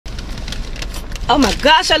Oh my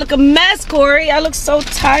gosh, I look a mess, Corey. I look so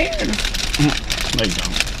tired. No, you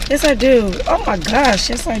don't. Yes, I do. Oh my gosh,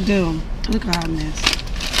 yes, I do. Look at how I'm a mess.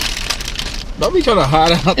 Don't be trying to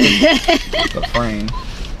hide out the frame.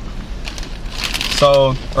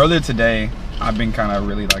 So earlier today, I've been kind of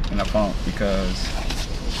really like in a funk because,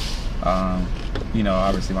 you know,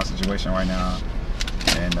 obviously my situation right now,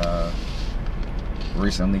 and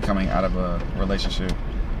recently coming out of a relationship,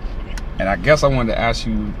 and I guess I wanted to ask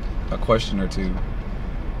you a question or two,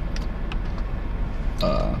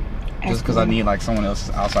 just because I need like someone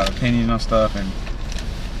else's outside opinion on stuff. And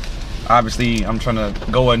obviously I'm trying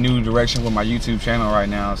to go a new direction with my YouTube channel right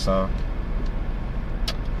now, so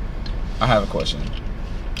I have a question.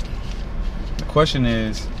 The question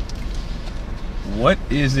is, what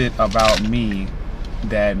is it about me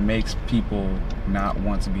that makes people not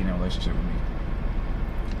want to be in a relationship with me?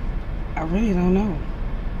 I really don't know.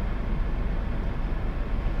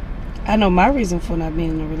 I know my reason for not being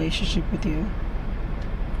in a relationship with you,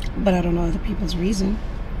 but I don't know other people's reason.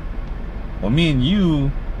 Well, me and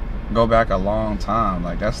you go back a long time.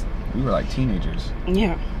 Like, we were like teenagers.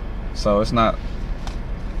 Yeah. So it's not,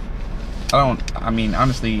 I mean,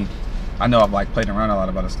 honestly, I know I've like played around a lot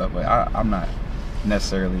about this stuff, but I'm not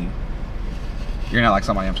necessarily, you're not like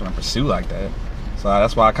somebody I'm trying to pursue like that. So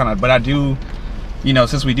that's why I kind of, but I do, you know,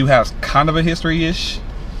 since we do have kind of a history-ish,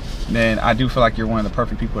 then I do feel like you're one of the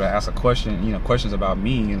perfect people to ask a question, you know, questions about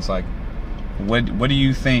me. And it's like, what do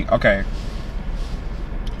you think? Okay.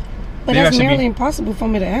 But that's nearly impossible for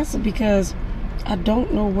me to answer because I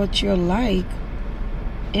don't know what you're like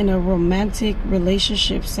in a romantic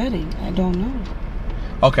relationship setting. I don't know.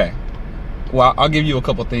 Okay. Well, I'll give you a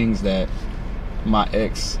couple things that my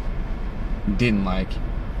ex didn't like.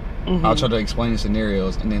 Mm-hmm. I'll try to explain the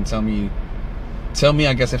scenarios and then tell me,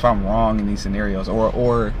 I guess, if I'm wrong in these scenarios,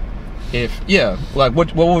 or if, yeah, like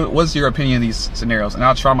what's your opinion of these scenarios? And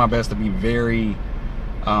I'll try my best to be very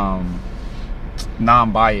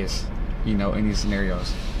non-biased, you know, in these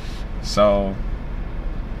scenarios. So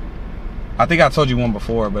I think I told you one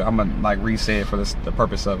before, but I'm gonna like re-say it for the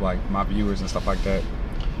purpose of like my viewers and stuff like that.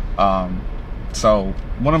 So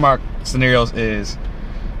one of my scenarios is,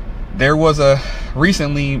 there was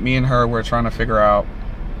recently me and her were trying to figure out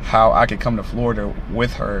how I could come to Florida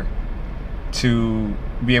with her to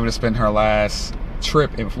be able to spend her last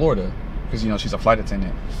trip in Florida, because, you know, she's a flight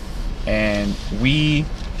attendant. And we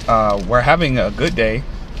were having a good day.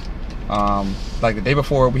 Like the day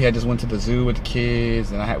before, we had just went to the zoo with the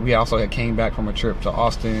kids, and we also had came back from a trip to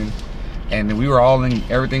Austin, and we were all in,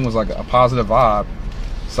 everything was like a positive vibe.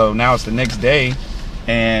 So now it's the next day,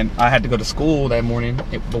 and I had to go to school that morning.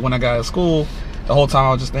 But when I got out of school, the whole time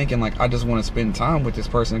I was just thinking, like, I just want to spend time with this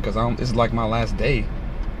person, because this is like my last day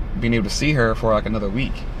being able to see her for like another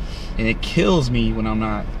week. And it kills me when I'm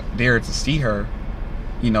not there to see her,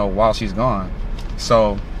 you know, while she's gone.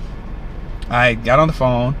 So I got on the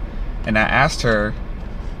phone and I asked her,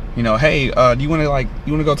 you know, hey, do you want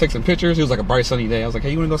to go take some pictures? It was like a bright sunny day. I was like,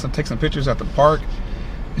 hey, you want to go take some pictures at the park?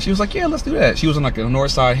 And she was like, yeah, let's do that. She was on like the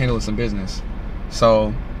north side handling some business.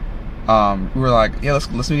 So we were like, yeah,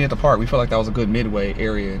 let's meet at the park. We felt like that was a good midway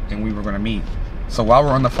area, and we were going to meet. So while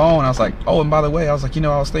we're on the phone, I was like, oh, and by the way, I was like, you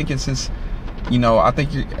know, I was thinking, since, you know, I know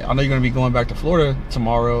you're going to be going back to Florida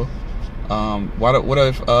tomorrow. What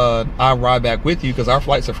if I ride back with you, because our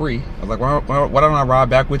flights are free. I was like, why don't I ride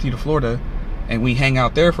back with you to Florida and we hang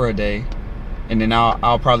out there for a day, and then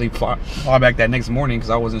I'll probably fly back that next morning, because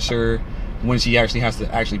I wasn't sure when she actually has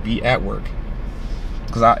to be at work,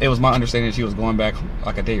 because it was my understanding that she was going back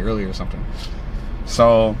like a day earlier or something.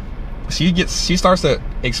 So she starts to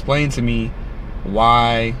explain to me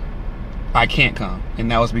why I can't come, and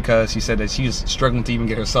that was because she said that she was struggling to even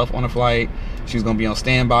get herself on a flight. She was going to be on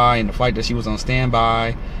standby, and the flight that she was on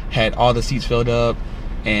standby had all the seats filled up.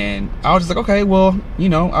 And I was just like, okay, well, you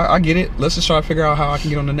know, I get it. Let's just try to figure out how I can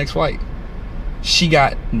get on the next flight. She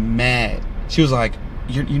got mad. She was like,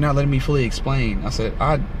 you're not letting me fully explain. I said,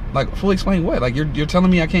 fully explain what? Like, you're telling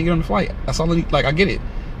me I can't get on the flight. That's all I get it.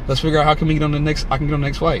 Let's figure out how can we get on the next, I can get on the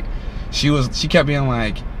next flight. She kept being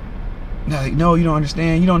like, no, you don't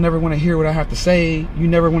understand. You don't never want to hear what I have to say. You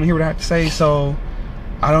never want to hear what I have to say. So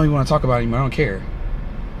I don't even want to talk about it anymore. I don't care.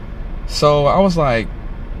 So I was like,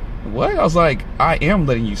 what? I was like, I am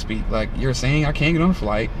letting you speak. Like, you're saying I can't get on the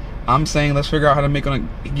flight. I'm saying let's figure out how to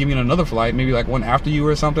give me another flight, maybe like one after you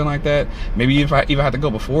or something like that. Maybe if I even had to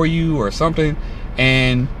go before you or something.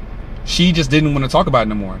 And she just didn't want to talk about it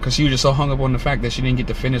no more, because she was just so hung up on the fact that she didn't get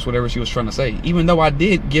to finish whatever she was trying to say, even though I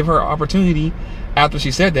did give her opportunity after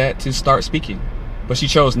she said that to start speaking. But she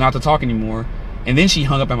chose not to talk anymore, and then she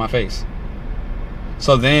hung up in my face.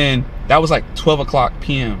 So then that was like 12 o'clock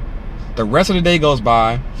p.m. The rest of the day goes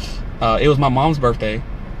by. It was my mom's birthday,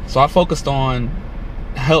 so I focused on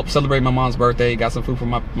help celebrate my mom's birthday. Got some food for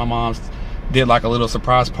my mom's. Did like a little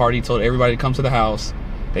surprise party. Told everybody to come to the house.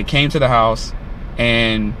 They came to the house,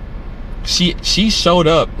 and she showed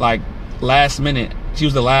up like last minute. She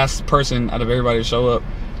was the last person out of everybody to show up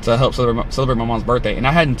to help celebrate my mom's birthday, and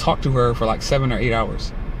I hadn't talked to her for like 7 or 8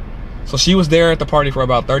 hours. So she was there at the party for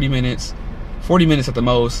about 30 minutes, 40 minutes at the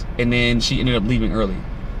most, and then she ended up leaving early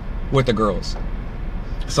with the girls.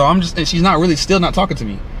 So and she's not really, still not talking to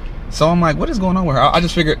me. So I'm like, what is going on with her? I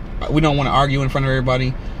just figured we don't want to argue in front of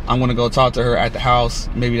everybody. I'm going to go talk to her at the house.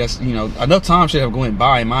 Maybe that's, enough time should have gone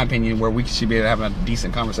by, in my opinion, where we should be able to have a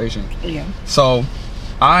decent conversation. Yeah. So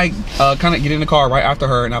I kind of get in the car right after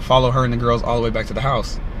her, and I follow her and the girls all the way back to the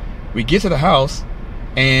house. We get to the house,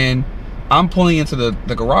 and I'm pulling into the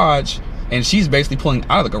garage, and she's basically pulling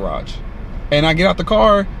out of the garage. And I get out the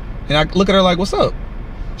car, and I look at her like, what's up?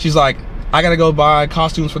 She's like, I got to go buy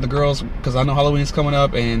costumes for the girls because I know Halloween's coming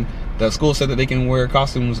up, and the school said that they can wear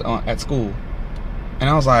costumes at school. And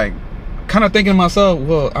I was like, kind of thinking to myself,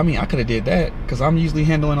 well, I mean, I could have did that because I'm usually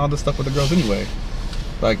handling all this stuff with the girls anyway.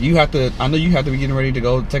 Like, I know you have to be getting ready to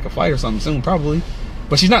go take a flight or something soon, probably.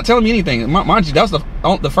 But she's not telling me anything. Mind you, that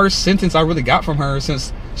was the first sentence I really got from her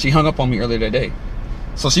since she hung up on me earlier that day.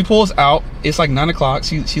 So she pulls out. It's like 9 o'clock.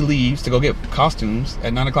 She leaves to go get costumes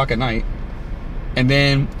at 9 o'clock at night. And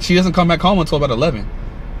then she doesn't come back home until about 11.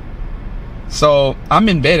 So I'm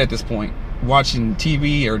in bed at this point, watching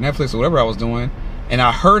TV or Netflix or whatever I was doing. And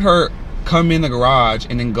I heard her come in the garage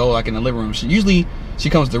and then go like in the living room. She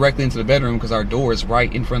comes directly into the bedroom because our door is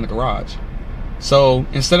right in front of the garage. So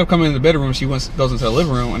instead of coming in the bedroom, she goes into the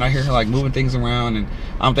living room, and I hear her like moving things around, and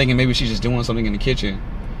I'm thinking maybe she's just doing something in the kitchen.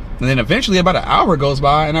 And then eventually about an hour goes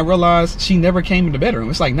by, and I realize she never came in the bedroom.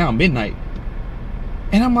 It's like now midnight.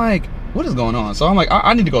 And I'm like, what is going on? So I'm like,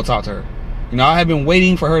 I need to go talk to her. I had been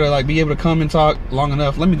waiting for her to like be able to come and talk long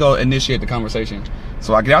enough. Let me go initiate the conversation.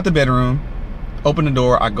 So I get out the bedroom, open the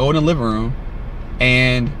door, I go in the living room,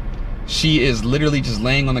 and she is literally just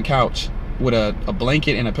laying on the couch with a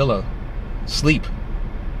blanket and a pillow, sleep.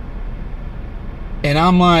 And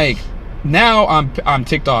I'm like, now I'm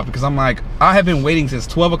ticked off because I'm like, I have been waiting since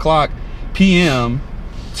 12 o'clock p.m.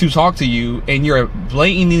 to talk to you, and you're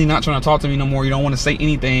blatantly not trying to talk to me no more. You don't want to say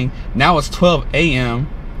anything. Now it's 12 a.m.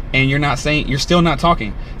 and you're still not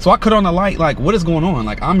talking. So I cut on the light, like, what is going on?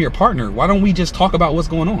 Like, I'm your partner. Why don't we just talk about what's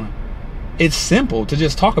going on? It's simple to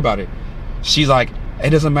just talk about it. She's like, it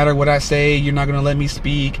doesn't matter what I say. You're not going to let me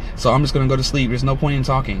speak. So I'm just going to go to sleep. There's no point in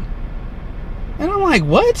talking. And I'm like,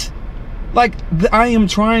 what? Like, I am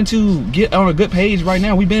trying to get on a good page right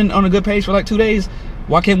now. We've been on a good page for like 2 days.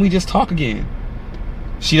 Why can't we just talk again?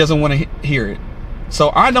 She doesn't want to hear it. So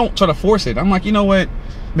I don't try to force it. I'm like, you know what?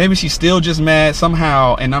 Maybe she's still just mad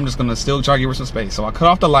somehow, and I'm just going to still try to give her some space. So I cut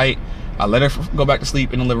off the light. I let her go back to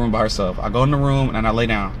sleep in the living room by herself. I go in the room, and I lay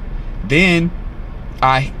down. Then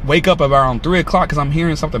I wake up around 3 o'clock because I'm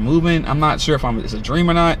hearing something moving. I'm not sure if it's a dream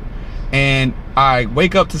or not. And I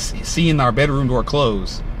wake up to seeing our bedroom door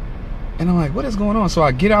close. And I'm like, what is going on? So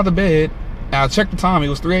I get out of the bed, and I check the time. It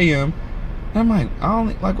was 3 a.m. And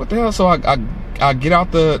I'm like, what the hell? So I get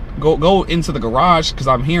out go into the garage because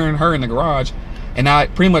I'm hearing her in the garage. And I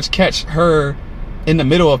pretty much catch her in the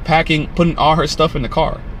middle of putting all her stuff in the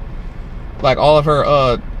car. Like all of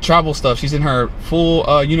her travel stuff. She's in her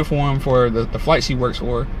full uniform for the flight she works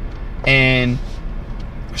for. And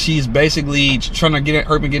she's basically trying to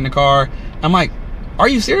help me get in the car. I'm like, are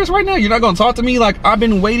you serious right now? You're not going to talk to me? Like, I've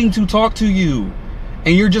been waiting to talk to you.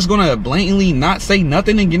 And you're just going to blatantly not say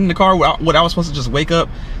nothing and get in the car what I was supposed to just wake up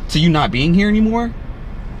to you not being here anymore?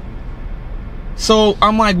 So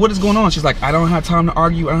I'm like, what is going on? She's like, I don't have time to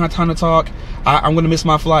argue. I don't have time to talk. I'm going to miss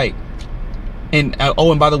my flight. And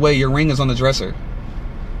and by the way, your ring is on the dresser.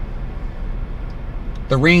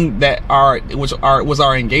 The ring that was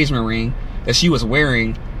our engagement ring that she was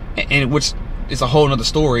wearing, and which is a whole nother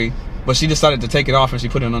story. But she decided to take it off and she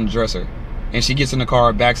put it on the dresser. And she gets in the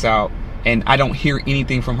car, backs out, and I don't hear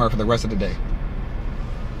anything from her for the rest of the day.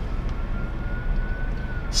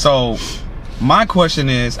 So my question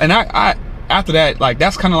is, and I after that, like,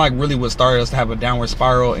 that's kind of like really what started us to have a downward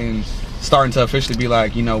spiral and starting to officially be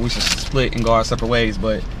like, we should split and go our separate ways.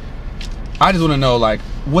 But I just want to know, like,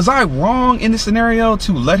 was I wrong in this scenario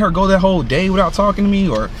to let her go that whole day without talking to me?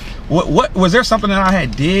 Or what was there something that I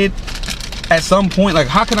had did at some point? Like,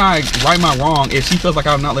 how can I right my wrong if she feels like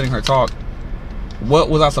I'm not letting her talk? What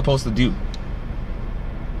was I supposed to do?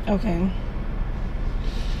 Okay.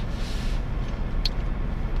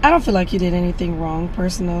 I don't feel like you did anything wrong,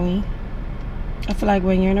 personally. I feel like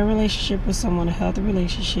when you're in a relationship with someone, a healthy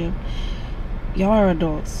relationship, y'all are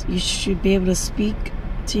adults. You should be able to speak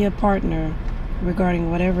to your partner regarding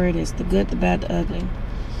whatever it is, the good, the bad, the ugly.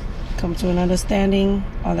 Come to an understanding,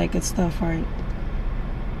 all that good stuff, right?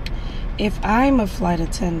 If I'm a flight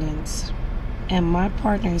attendant and my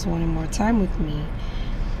partner is wanting more time with me,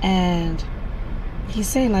 and he's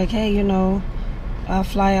saying like, hey, you know, I'll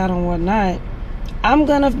fly out and whatnot, I'm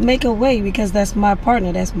gonna make a way because that's my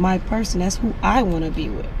partner, that's my person, that's who I want to be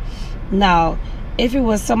with. Now, if it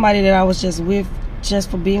was somebody that I was just with,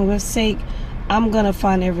 just for being with sake, I'm gonna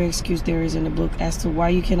find every excuse there is in the book as to why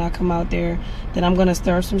you cannot come out there. Then I'm gonna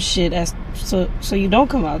stir some shit so you don't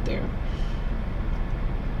come out there.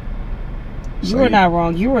 You were not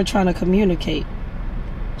wrong. You were trying to communicate.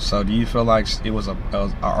 So do you feel like it was an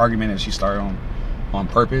argument that she started on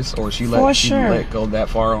purpose, or she let go that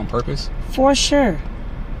far on purpose? For sure.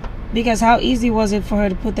 Because how easy was it for her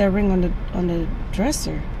to put that ring on the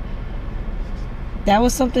dresser? That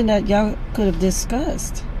was something that y'all could have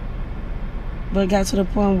discussed. But it got to the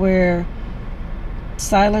point where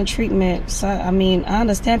silent treatment, I mean, I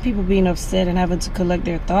understand people being upset and having to collect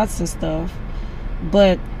their thoughts and stuff,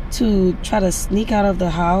 but to try to sneak out of the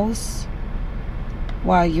house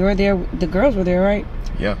while you're there, the girls were there, right?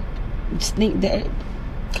 Yeah. Sneak there.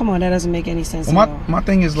 Come on, that doesn't make any sense. Well, my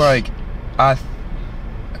thing is like, I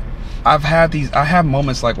have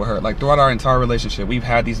moments like with her, like throughout our entire relationship, we've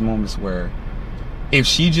had these moments where if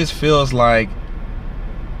she just feels like,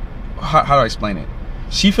 how do I explain it?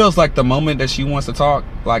 She feels like the moment that she wants to talk,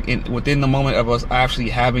 like within the moment of us actually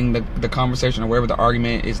having the conversation or wherever the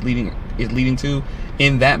argument is leading to,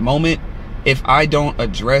 in that moment, if I don't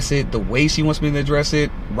address it the way she wants me to address it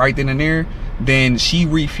right then and there, then she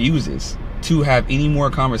refuses to have any more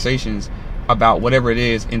conversations about whatever it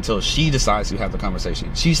is until she decides to have the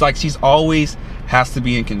conversation. She's always has to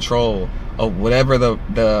be in control of whatever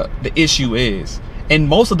the issue is. And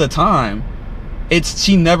most of the time,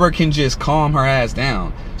 she never can just calm her ass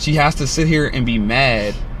down. She has to sit here and be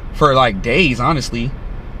mad for like days, honestly.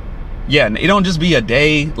 Yeah, it don't just be a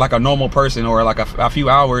day like a normal person, or like a few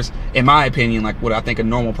hours, in my opinion, like what I think a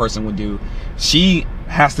normal person would do. She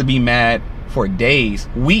has to be mad for days,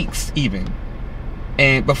 weeks even,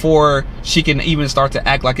 and before she can even start to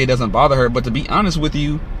act like it doesn't bother her. But to be honest with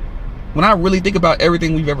you, when I really think about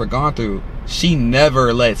everything we've ever gone through, she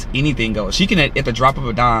never lets anything go. She can, at the drop of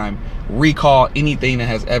a dime, recall anything that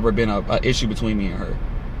has ever been a issue between me and her,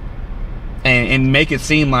 and make it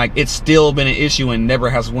seem like it's still been an issue and never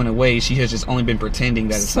has went away. She has just only been pretending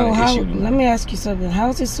that it's not an issue anymore. Let me ask you something. How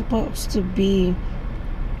is it supposed to be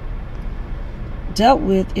dealt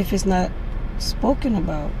with if it's not spoken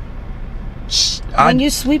about? When you're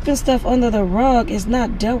sweeping stuff under the rug, it's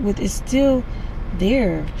not dealt with. It's still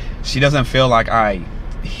there. She doesn't feel like I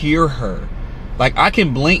hear her. Like, I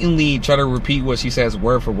can blatantly try to repeat what she says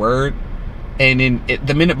word for word, and then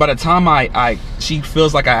by the time she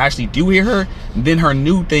feels like I actually do hear her, then her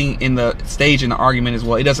new thing in the stage in the argument is,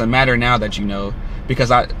 well, it doesn't matter now that you know,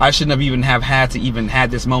 because I shouldn't have even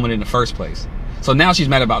had this moment in the first place. So now she's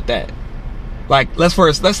mad about that. Like, let's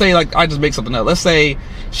say, like, I just make something up. Let's say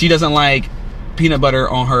she doesn't like peanut butter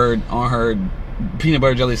on her peanut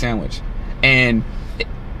butter jelly sandwich, and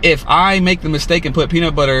if I make the mistake and put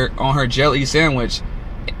peanut butter on her jelly sandwich,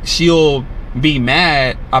 she'll be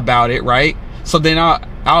mad about it, right? So then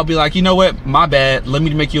I'll be like, you know what, my bad, let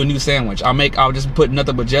me make you a new sandwich. I'll just put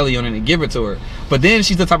nothing but jelly on it and give it to her. But then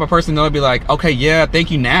she's the type of person that'll be like, okay, yeah, thank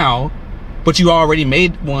you now, but you already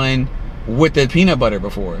made one with the peanut butter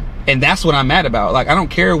before. And that's what I'm mad about. Like, I don't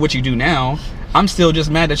care what you do now, I'm still just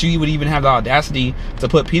mad that you would even have the audacity to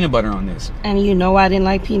put peanut butter on this. And you know I didn't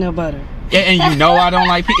like peanut butter. And you know I don't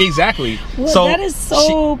like exactly. Well, so that is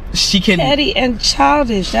so she can, petty and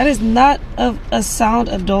childish. That is not of a sound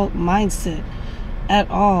adult mindset at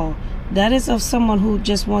all. That is of someone who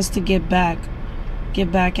just wants to get back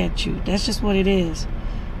at you. That's just what it is.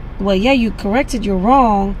 Well, yeah, you corrected your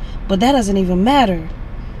wrong, but that doesn't even matter.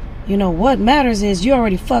 You know what matters is you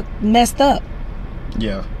already messed up.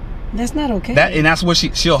 Yeah. That's not okay. That's what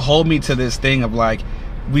she'll hold me to, this thing of like,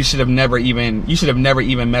 you should have never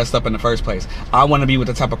even messed up in the first place. I want to be with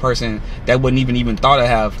the type of person that wouldn't even thought to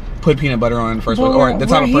have put peanut butter on in the first place, or the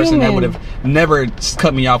type of person that would have never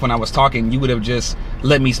cut me off when I was talking. You would have just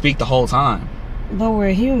let me speak the whole time. But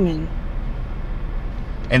we're human.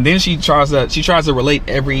 And then she tries to relate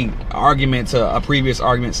every argument to a previous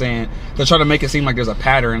argument, saying, to try to make it seem like there's a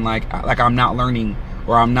pattern, like I'm not learning,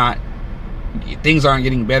 or things aren't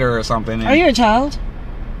getting better or something. Are you a child?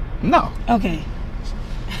 No. Okay.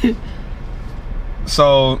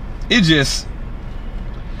 So it just,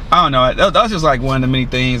 I don't know, that was just like one of the many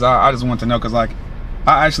things I just want to know, because like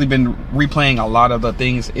I actually been replaying a lot of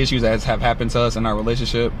the issues that have happened to us in our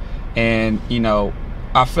relationship, and you know,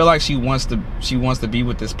 I feel like she wants to be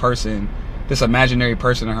with this person, this imaginary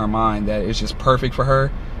person in her mind that is just perfect for her,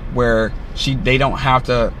 where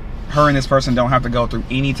her and this person don't have to go through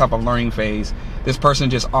any type of learning phase. This person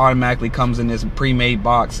just automatically comes in this pre-made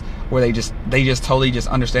box where they just totally just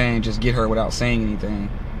understand and just get her without saying anything,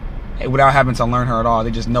 without having to learn her at all.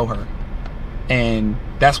 They just know her. And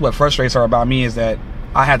that's what frustrates her about me, is that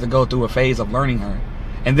I had to go through a phase of learning her.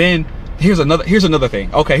 And then here's another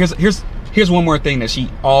thing. Okay, here's one more thing that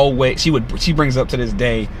she brings up to this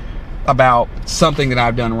day about something that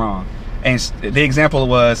I've done wrong. And the example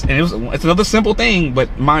was, and it's another simple thing,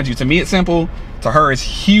 but mind you, to me it's simple, to her it's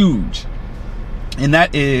huge. And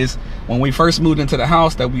that is, when we first moved into the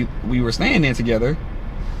house that we were staying in together,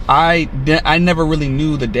 I never really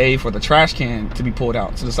knew the day for the trash can to be pulled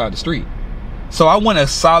out to the side of the street. So I went a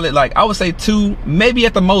solid, like, I would say 2, maybe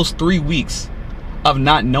at the most 3 weeks of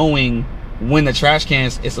not knowing when the trash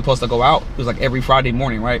cans is supposed to go out. It was like every Friday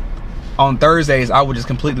morning, right? On Thursdays, I would just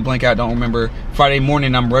completely blank out, don't remember. Friday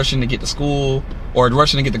morning, I'm rushing to get to school, or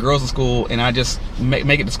rushing to get the girls to school, and I just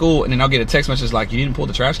make it to school, and then I'll get a text message like, you didn't pull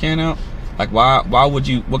the trash can out? Like, why would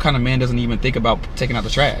you? What kind of man doesn't even think about taking out the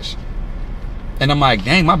trash? And I'm like,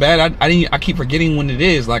 dang, my bad. I keep forgetting when it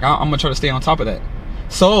is. Like, I'm gonna try to stay on top of that.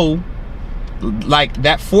 So, like,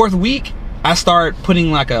 that 4th week, I start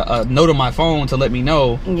putting like a note on my phone to let me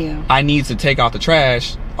know I need to take out the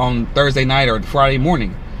trash on Thursday night or Friday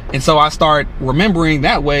morning. And so I start remembering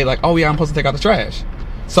that way, like, oh yeah, I'm supposed to take out the trash.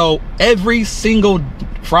 So every single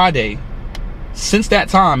Friday since that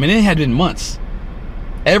time, and it had been months,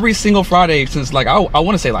 every single Friday since, like, I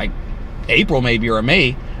want to say like April maybe, or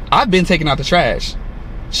May, I've been taking out the trash.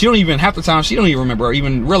 She don't even, half the time, she don't even remember or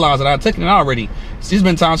even realize that I've taken it out already. She's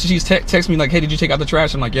been times she's text me like, hey, did you take out the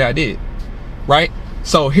trash? I'm like, yeah, I did. Right?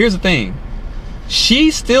 So here's the thing.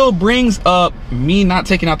 She still brings up me not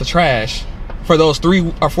taking out the trash for those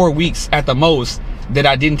 3 or 4 weeks at the most that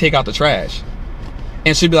I didn't take out the trash.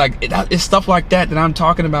 And she'd be like, it's stuff like that I'm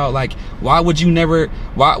talking about. Like, why would you never,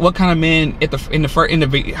 what kind of man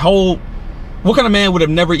what kind of man would have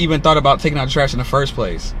never even thought about taking out the trash in the first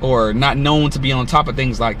place, or not known to be on top of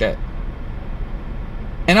things like that?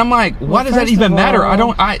 And I'm like, why does that even matter?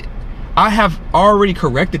 I have already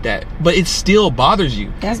corrected that, but it still bothers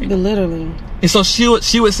you. That's belittling. And so she would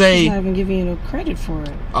say, she's not even giving you no credit for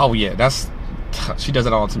it. Oh yeah, she does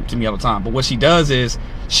it all to me all the time. But what she does is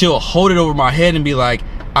she'll hold it over my head and be like,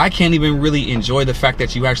 I can't even really enjoy the fact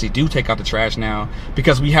that you actually do take out the trash now,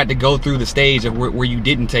 because we had to go through the stage of where you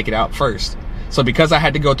didn't take it out first. So because I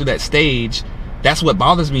had to go through that stage, that's what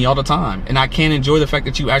bothers me all the time, and I can't enjoy the fact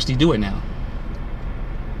that you actually do it now.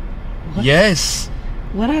 What? Yes.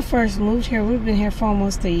 When I first moved here, we've been here for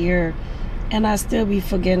almost a year, and I still be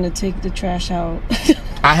forgetting to take the trash out.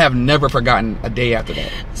 I have never forgotten a day after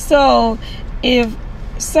that. So if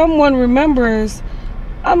someone remembers,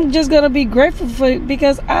 I'm just gonna be grateful for it,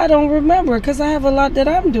 because I don't remember, because I have a lot that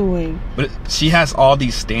I'm doing. But she has all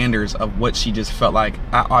these standards of what she just felt like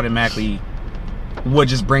I automatically would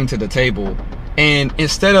just bring to the table, and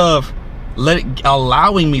instead of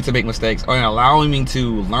allowing me to make mistakes, or allowing me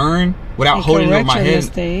to learn without holding it over my head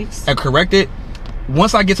and correct it,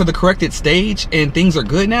 once I get to the corrected stage and things are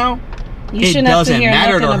good now, it doesn't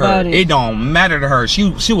matter to her. It don't matter to her.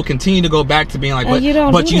 She will continue to go back to being like,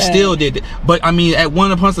 but you still did it. But I mean,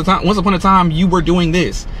 once upon a time, you were doing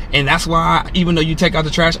this, and that's why, even though you take out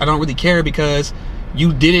the trash, I don't really care, because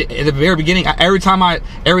you did it at the very beginning. Every time I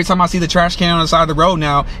see the trash can on the side of the road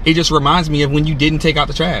now, it just reminds me of when you didn't take out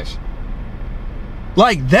the trash.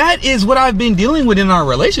 Like, that is what I've been dealing with in our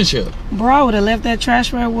relationship. Bro, I would have left that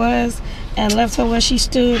trash where it was and left her where she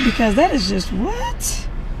stood, because that is just what?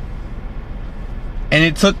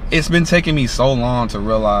 And it's been taking me so long to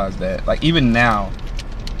realize that, like, even now,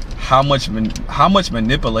 how much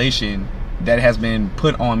manipulation that has been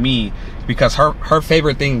put on me, because her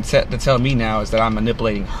favorite thing to tell me now is that I'm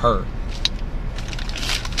manipulating her.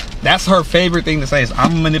 That's her favorite thing to say, is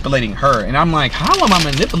I'm manipulating her. And I'm like, how am I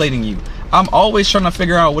manipulating you? I'm always trying to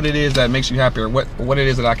figure out what it is that makes you happy, or what it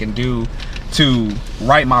is that I can do to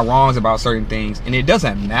right my wrongs about certain things. And it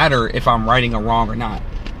doesn't matter if I'm righting a wrong or not.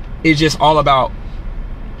 It's just all about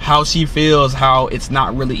how she feels, how it's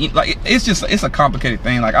not really, like, it's a complicated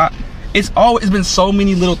thing. Like, it's always been so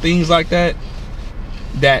many little things like that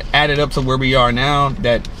added up to where we are now,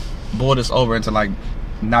 that boiled us over into, like,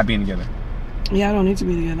 not being together. Yeah, I don't need to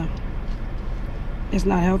be together. It's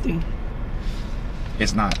not healthy.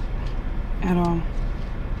 It's not. At all.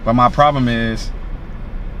 But my problem is,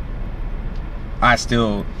 I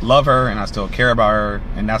still love her and I still care about her,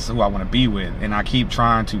 and that's who I want to be with. And I keep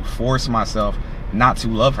trying to force myself not to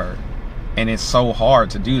love her, and it's so hard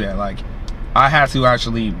to do that. Like, I had to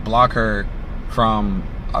actually block her from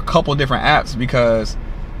a couple different apps because,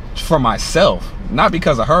 for myself, not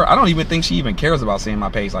because of her. I don't even think she even cares about seeing my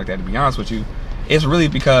page like that, to be honest with you. It's really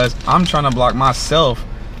because I'm trying to block myself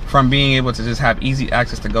from being able to just have easy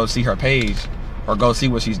access to go see her page or go see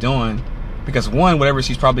what she's doing. Because one, whatever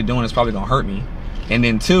she's probably doing is probably gonna hurt me, and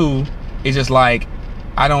then two, it's just like,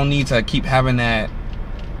 I don't need to keep having that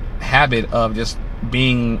habit of just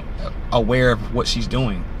being aware of what she's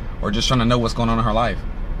doing or just trying to know what's going on in her life.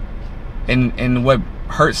 And what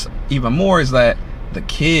hurts even more is that the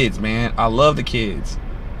kids, man, I love the kids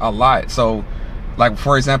a lot. So, like,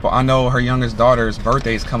 for example, I know her youngest daughter's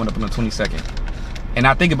birthday is coming up on the 22nd, and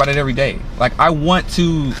I think about it every day. Like, I want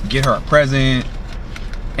to get her a present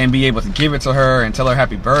and be able to give it to her and tell her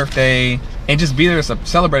happy birthday and just be there to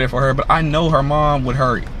celebrate it for her. But I know her mom, with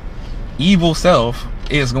her evil self,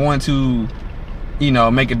 is going to, you know,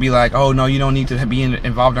 make it be like, oh no, you don't need to be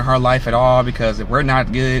involved in her life at all, because if we're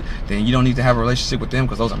not good, then you don't need to have a relationship with them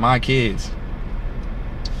because those are my kids.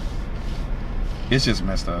 It's just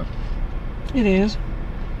messed up. It is.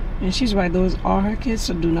 And she's right, those are her kids,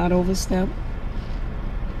 so do not overstep.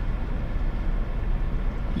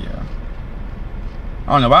 Yeah.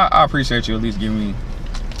 I don't know, but I appreciate you at least giving me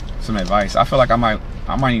some advice. I feel like I might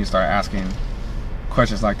need to start asking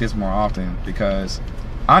questions like this more often, because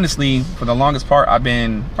honestly, for the longest time,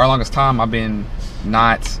 I've been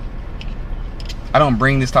not, I don't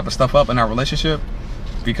bring this type of stuff up in our relationship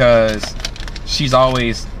because she's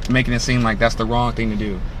always making it seem like that's the wrong thing to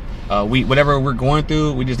do. Whatever we're going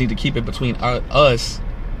through, we just need to keep it between us,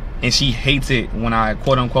 and she hates it when I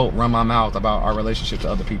quote unquote run my mouth about our relationship to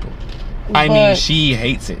other people. I mean, she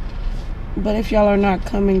hates it. But if y'all are not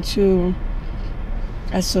coming to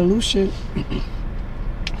a solution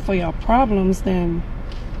for your problems, then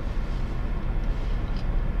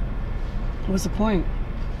what's the point?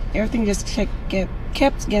 Everything just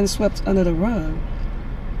kept getting swept under the rug.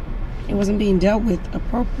 It wasn't being dealt with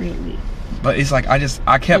appropriately. But it's like, I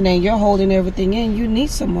kept... And then you're holding everything in. You need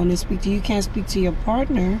someone to speak to. You can't speak to your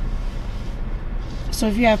partner. So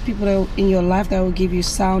if you have people that in your life that will give you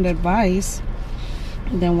sound advice,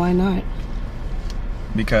 then why not?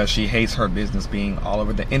 Because she hates her business being all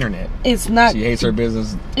over the internet. It's not... She hates her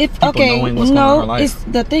business. Knowing what's going on in her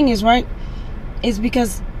life. The thing is, right, it's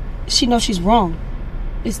because she knows she's wrong.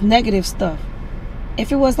 It's negative stuff.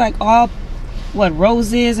 If it was like all,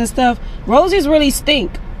 roses and stuff, roses really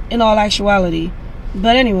stink in all actuality.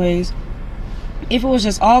 But anyways, if it was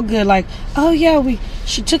just all good, like, oh yeah,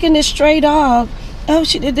 she took in this stray dog, oh,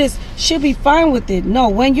 she did this, she'll be fine with it. No,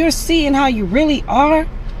 when you're seeing how you really are,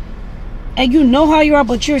 and you know how you are,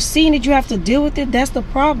 but you're seeing it, you have to deal with it, that's the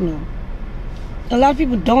problem. A lot of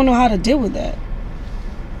people don't know how to deal with that.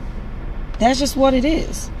 That's just what it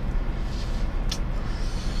is.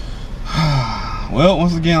 Well,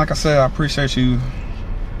 once again, like I said, I appreciate you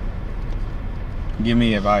giving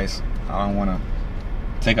me advice. I don't want to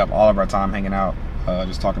take up all of our time hanging out,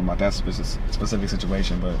 just talking about that specific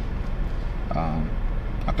situation. But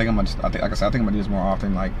I think like I said, I think I'm gonna do this more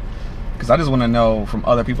often, like, because I just want to know from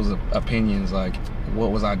other people's opinions, like,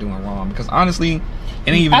 what was I doing wrong? Because honestly,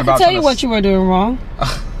 it ain't even about. I can tell you what you were doing wrong.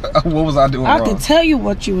 What was I doing wrong? I can tell you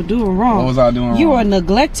what you were doing wrong. What was I doing wrong? You were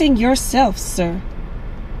neglecting yourself, sir.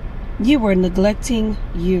 You were neglecting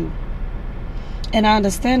you. And I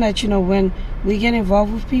understand that, when we get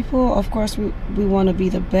involved with people, of course we want to be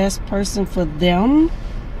the best person for them,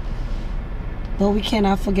 but we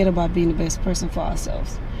cannot forget about being the best person for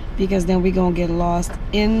ourselves, because then we're going to get lost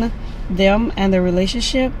in them and their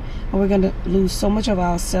relationship, and we're going to lose so much of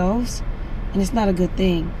ourselves, and it's not a good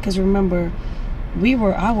thing. Because remember, we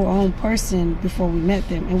were our own person before we met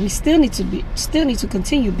them, and we still need to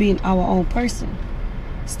continue being our own person.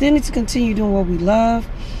 Still need to continue doing what we love.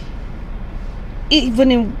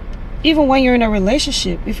 Even when you're in a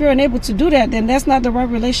relationship, if you're unable to do that, then that's not the right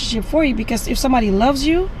relationship for you. Because if somebody loves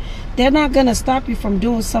you, they're not going to stop you from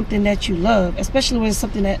doing something that you love, especially when it's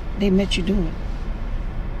something that they met you doing.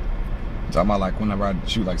 Talking about like whenever I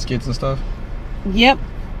shoot like skits and stuff? Yep.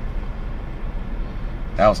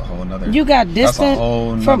 That was a whole nother... You got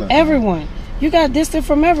distant from everyone. You got distant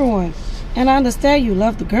from everyone. And I understand you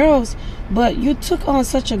love the girls, but you took on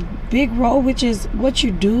such a big role, which is what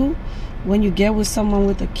you do when you get with someone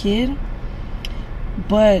with a kid.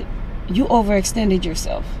 But you overextended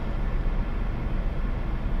yourself.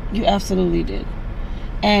 You absolutely did.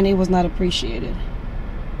 And it was not appreciated.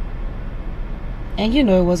 And you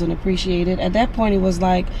know it wasn't appreciated. At that point, it was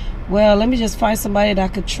like, well, let me just find somebody that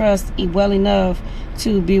I could trust well enough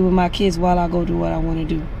to be with my kids while I go do what I want to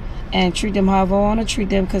do. And treat them however I want to treat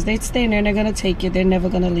them, because they stay in there and they're going to take it. They're never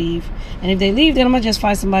going to leave. And if they leave, then I'm going to just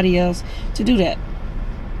find somebody else to do that.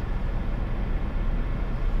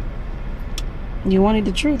 You wanted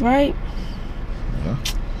the truth, right? Yeah.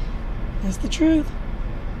 That's the truth.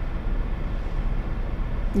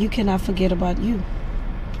 You cannot forget about you.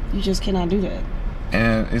 You just cannot do that.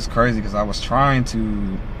 And it's crazy because I was trying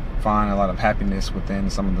to find a lot of happiness within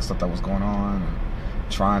some of the stuff that was going on.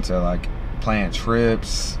 Trying to like plan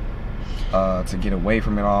trips to get away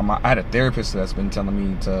from it all. I had a therapist that's been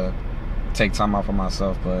telling me to take time out for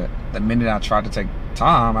myself, but the minute I tried to take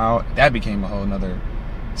time out, that became a whole nother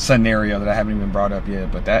scenario that I haven't even brought up yet.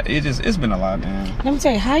 But that it's been a lot, man. Let me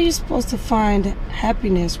tell you, how are you supposed to find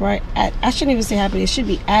happiness, right? I shouldn't even say happiness. It should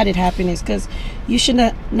be added happiness, because you should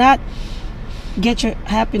not get your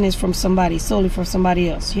happiness from somebody, solely from somebody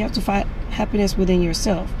else. You have to find happiness within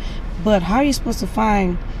yourself. But how are you supposed to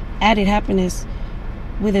find added happiness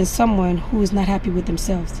within someone who is not happy with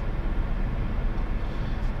themselves?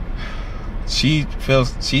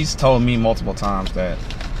 She's told me multiple times that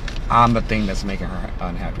I'm the thing that's making her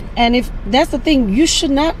unhappy. And if that's the thing, you should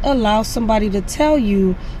not allow somebody to tell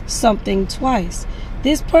you something twice.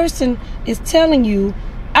 This person is telling you,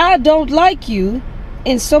 I don't like you,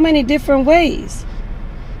 in so many different ways.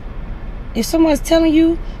 If someone's telling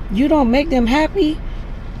you you don't make them happy,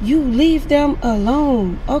 you leave them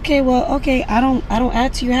alone. Okay, I don't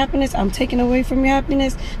add to your happiness. I'm taking away from your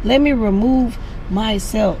happiness. Let me remove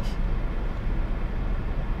myself.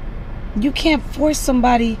 You can't force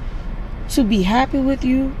somebody to be happy with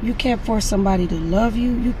you. You can't force somebody to love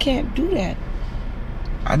you. You can't do that.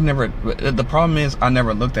 The problem is I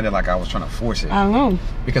never looked at it like I was trying to force it. I don't know.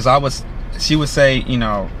 Because she would say, you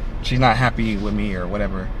know, she's not happy with me or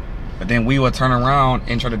whatever. But then we would turn around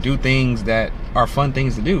and try to do things that are fun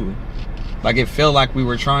things to do. Like, it felt like we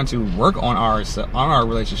were trying to work on our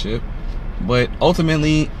relationship, but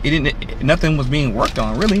ultimately nothing was being worked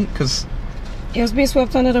on, really, because it was being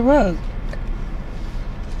swept under the rug.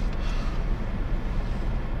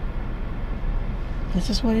 That's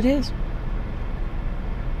just what it is.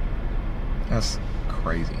 That's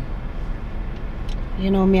crazy. You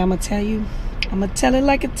know me, I'm going to tell you. I'm going to tell it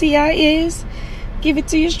like a T.I. is. Give it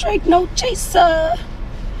to you straight, no chaser.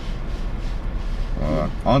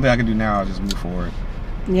 Only thing I can do now is just move forward.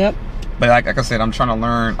 Yep. But like I said, I'm trying to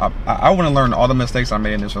learn. I want to learn all the mistakes I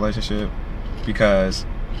made in this relationship, because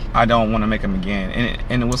I don't want to make them again.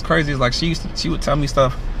 And it was crazy. It's like she would tell me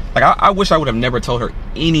stuff. Like, I wish I would have never told her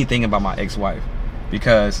anything about my ex-wife,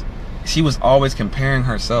 because she was always comparing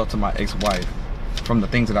herself to my ex-wife from the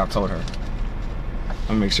things that I've told her.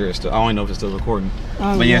 Let me make sure it's still. I don't know if it's still recording.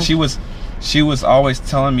 But yeah, she was always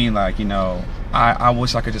telling me, like, you know, I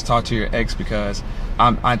wish I could just talk to your ex, because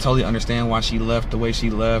I totally understand why she left the way she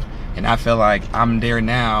left, and I feel like I'm there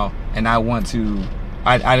now, and I want to.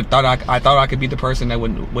 I thought I could be the person that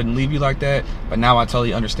wouldn't leave you like that, but now I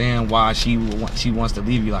totally understand why she wants to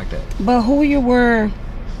leave you like that. But who you were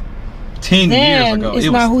 10 years ago, it's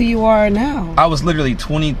not who you are now. I was literally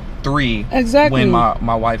 23 exactly when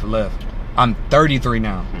my wife left. I'm 33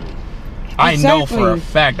 now. Exactly. I know for a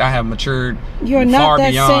fact I have matured You're not far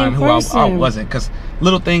that beyond same who person. I wasn't. Because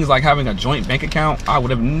little things like having a joint bank account, I would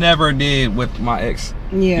have never did with my ex.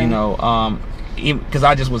 Yeah. You know, because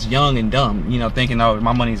I just was young and dumb. You know, thinking, oh,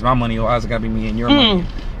 my money's my money, or it's got to be me and your money.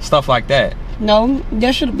 Stuff like that. No,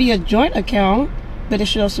 there should be a joint account, but it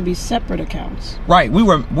should also be separate accounts. Right. We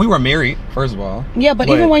were married, first of all. Yeah, but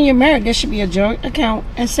even when you're married, there should be a joint account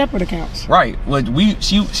and separate accounts. Right. Well,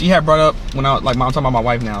 she had brought up, when I'm talking about my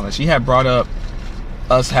wife now, that she had brought up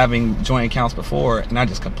us having joint accounts before, and I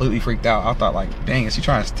just completely freaked out. I thought, like, dang, is she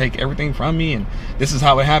trying to take everything from me? And this is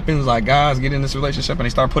how it happens. Like, guys get in this relationship and they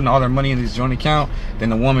start putting all their money in this joint account, then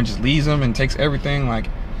the woman just leaves them and takes everything. Like,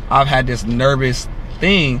 I've had this nervous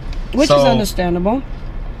thing, which is understandable.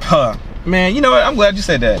 Man, you know what? I'm glad you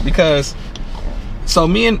said that, because so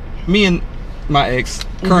me and my ex,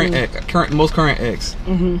 most current ex,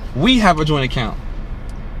 we have a joint account,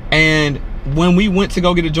 and when we went to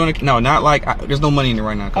go get a joint account, no, not like there's no money in it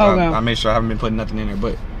right now, because I made sure I haven't been putting nothing in there,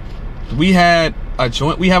 but we have a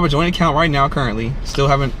joint account right now currently. Still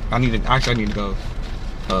haven't. I need to go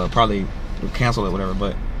probably cancel it, whatever.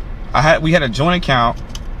 But we had a joint account,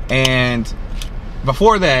 and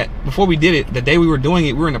before we did it, the day we were doing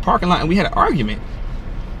it, we were in the parking lot and we had an argument.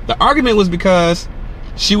 The argument was because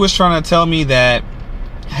she was trying to tell me that,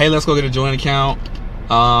 hey, let's go get a joint account.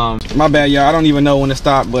 My bad, y'all. I don't even know when to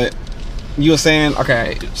stop, but you were saying,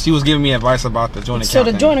 okay, she was giving me advice about the joint account. So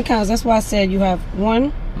the joint accounts, that's why I said you have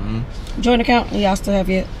one Mm-hmm. joint account and y'all still have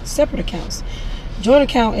your separate accounts. Joint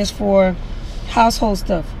account is for household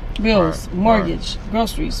stuff, bills, Right, mortgage,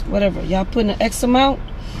 groceries, whatever. Y'all put an X amount,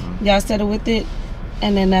 y'all settle with it,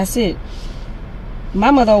 and then that's it. My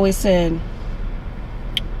mother always said,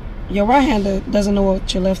 your right hander doesn't know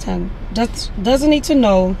what your left hand doesn't need to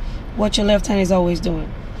know what your left hand is always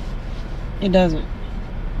doing. It doesn't.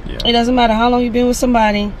 Yeah. It doesn't matter how long you've been with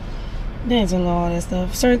somebody. They doesn't know all that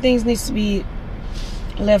stuff. Certain things needs to be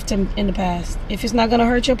left in the past. If it's not gonna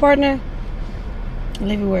hurt your partner,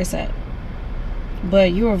 leave it where it's at.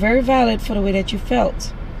 But you are very valid for the way that you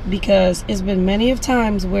felt, because it's been many of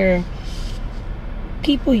times where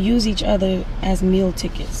people use each other as meal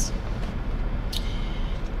tickets.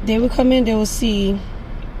 They will come in, they will see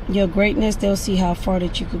your greatness, they'll see how far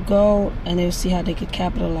that you could go, and they'll see how they could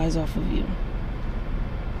capitalize off of you.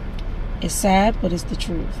 It's sad, but it's the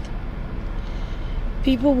truth.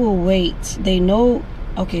 People will wait. They know,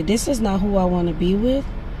 okay, this is not who I want to be with,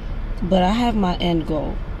 but I have my end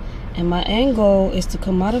goal. And my end goal is to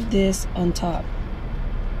come out of this on top.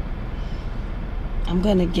 I'm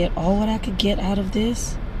going to get all what I could get out of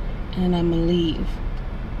this, and I'm going to leave.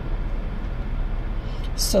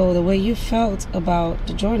 So the way you felt about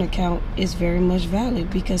the joint account is very much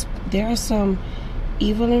valid, because there are some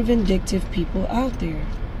evil and vindictive people out there.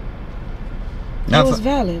 That was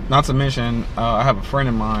valid. Not to mention, I have a friend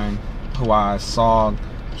of mine who I saw,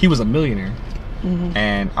 he was a millionaire,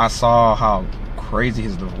 and I saw how crazy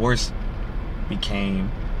his divorce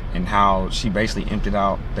became, and how she basically emptied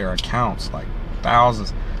out their accounts, like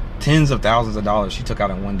thousands, tens of thousands of dollars she took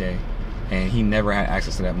out in one day, and he never had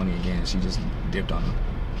access to that money again. She just dipped on him.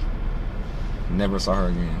 Never saw her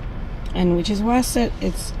again. And which is why I said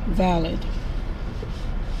it's valid.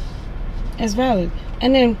 It's valid.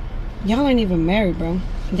 And then y'all ain't even married, bro.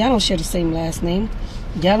 Y'all don't share the same last name.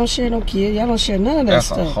 Y'all don't share no kid. Y'all don't share none of that That's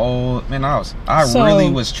stuff. a whole, man, I really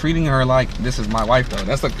was treating her like this is my wife, though.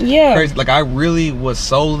 That's the crazy. Like, I really was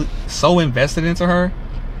so invested into her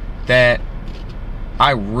that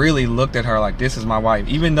I really looked at her like this is my wife,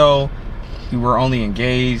 even though we were only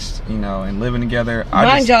engaged, you know, and living together.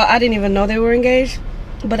 Mind y'all, I didn't even know they were engaged,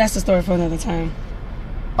 but that's the story for another time.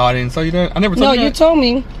 Oh, I didn't tell you that? I never told you that? No, you told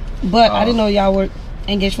me, but I didn't know y'all were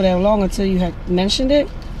engaged for that long until you had mentioned it.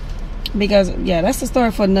 Because, yeah, that's the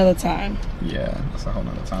story for another time. Yeah, that's a whole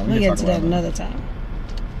nother time. We'll get to that another time.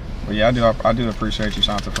 But yeah, I do appreciate you,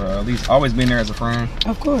 Shanta, for at least always being there as a friend.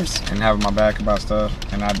 Of course. And having my back about stuff.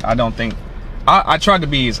 And I don't think... I tried to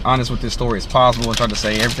be as honest with this story as possible and tried to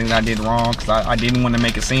say everything that I did wrong, because I didn't want to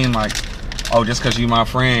make it seem like, oh, just because you're my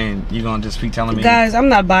friend, you're going to just be telling me... Guys, I'm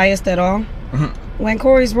not biased at all. When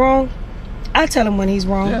Corey's wrong, I tell him when he's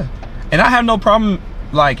wrong. Yeah. And I have no problem,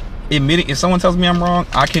 like, admitting... If someone tells me I'm wrong,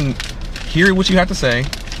 I can hear what you have to say,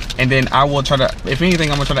 and then I will try to... If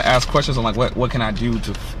anything, I'm going to try to ask questions on, like, what can I do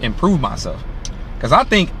to improve myself? Because I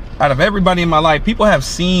think, out of everybody in my life, people have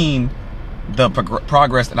seen the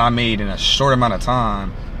progress that I made in a short amount of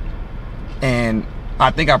time, and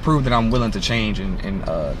I think I proved that I'm willing to change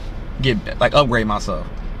and get, like, upgrade myself.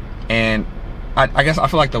 And I guess I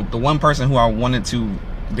feel like the one person who I wanted to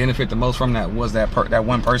benefit the most from that was that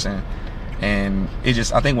one person. And it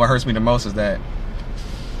just, I think what hurts me the most is that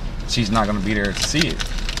she's not going to be there to see it.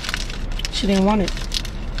 She didn't want it.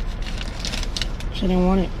 She didn't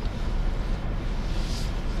want it.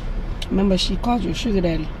 Remember, she called you sugar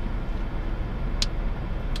daddy.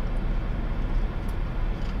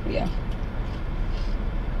 Yeah.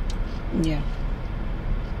 Yeah.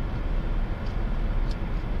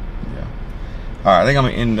 Yeah. Alright, I think I'm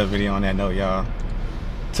going to end the video on that note, y'all.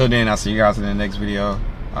 Till then, I'll see you guys in the next video.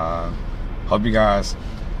 Hope you guys,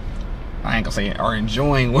 I ain't gonna say are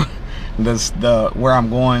enjoying where I'm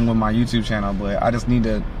going with my YouTube channel, but I just need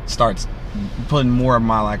to start putting more of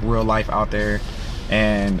my, like, real life out there.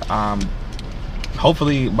 And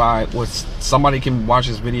hopefully somebody can watch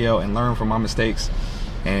this video and learn from my mistakes.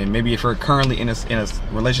 And maybe if you're currently in a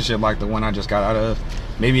relationship like the one I just got out of,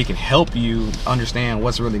 maybe it can help you understand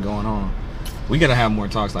what's really going on. We gotta have more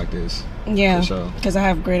talks like this. Yeah, because I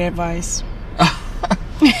have great advice.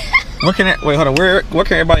 Wait, hold on. Where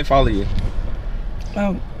can everybody follow you?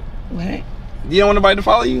 Oh, what? You don't want nobody to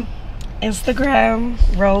follow you? Instagram,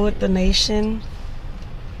 Roll with the Nation.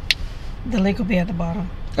 The link will be at the bottom.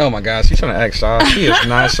 Oh my gosh, she's trying to act shy. She is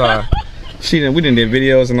not shy. We done did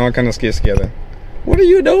videos and all kind of skits together. What are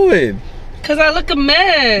you doing? Cause I look a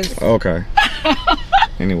mess. Okay.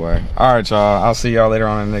 Anyway, all right, y'all. I'll see y'all later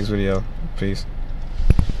on in the next video. Peace.